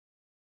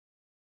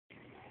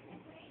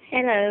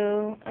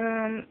Hello.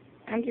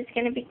 I'm just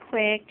gonna be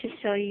quick to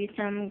show you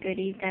some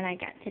goodies that I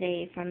got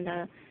today from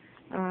the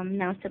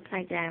Nail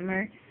Supply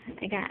Glamour.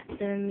 I got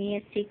the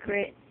Mia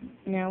Secret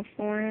nail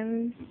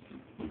forms.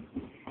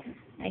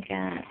 I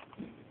got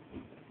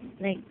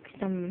like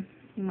some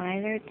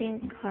Mylar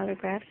thing,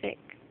 holographic.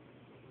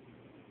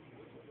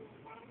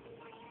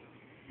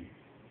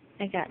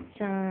 I got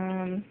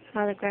some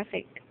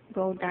holographic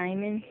gold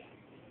diamonds.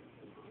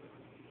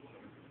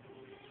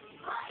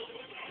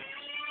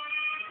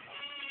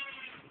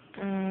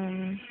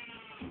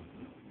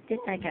 This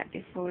I got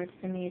before. It's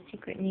the Mia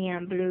Secret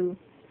neon blue.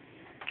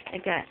 I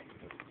got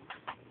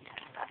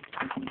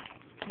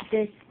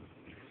this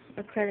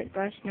acrylic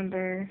brush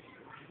number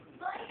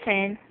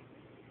 10.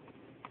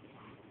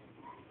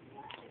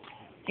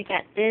 I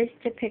got this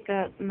to pick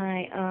up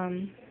my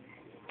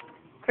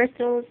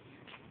crystals.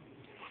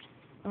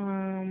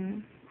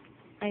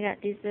 I got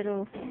these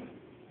little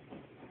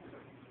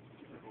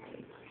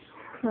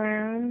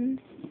crowns.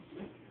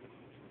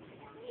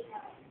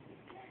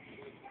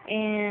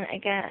 And I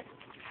got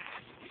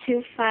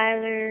 2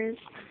 filers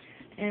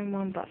and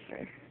 1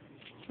 buffer,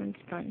 1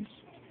 sponge.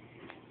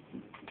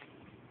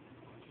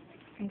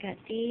 I got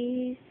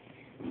these.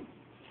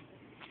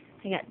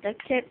 I got duct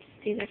tips.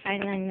 These are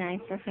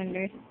 $5.99 for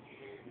 100.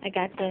 I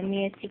got the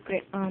Mia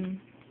Secret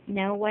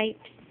nail wipes.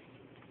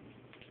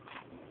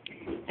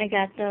 I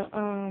got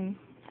the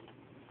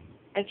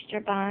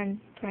extra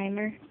bond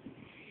primer.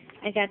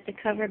 I got the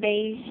cover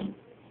beige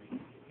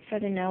for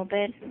the nail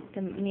bed,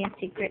 the Mia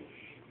Secret.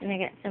 And I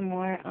got some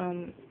more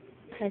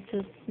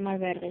Jesus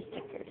Malverde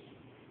stickers.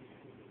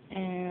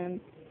 And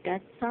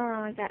that's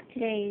all I got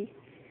today.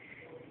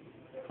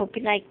 Hope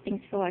you like.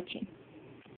 Thanks for watching.